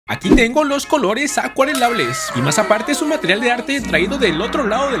Aquí tengo los colores acuarelables y más aparte es un material de arte traído del otro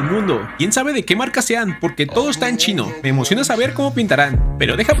lado del mundo. Quién sabe de qué marca sean porque todo está en chino. Me emociona saber cómo pintarán,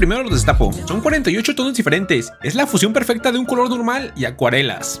 pero deja primero los destapo. Son 48 tonos diferentes, es la fusión perfecta de un color normal y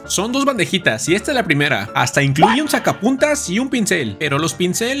acuarelas. Son dos bandejitas y esta es la primera. Hasta incluye un sacapuntas y un pincel, pero los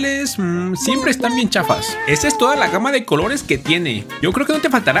pinceles siempre están bien chafas. Esta es toda la gama de colores que tiene. Yo creo que no te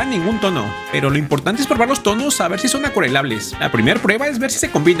faltará ningún tono, pero lo importante es probar los tonos a ver si son acuarelables. La primera prueba es ver si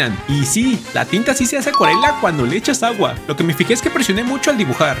se combinan. Y sí, la tinta sí se hace acuarela cuando le echas agua. Lo que me fijé es que presioné mucho al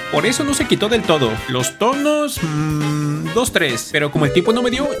dibujar, por eso no se quitó del todo. Los tonos, 2, 3. Pero como el tiempo no me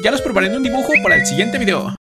dio, ya los probaré en un dibujo para el siguiente video.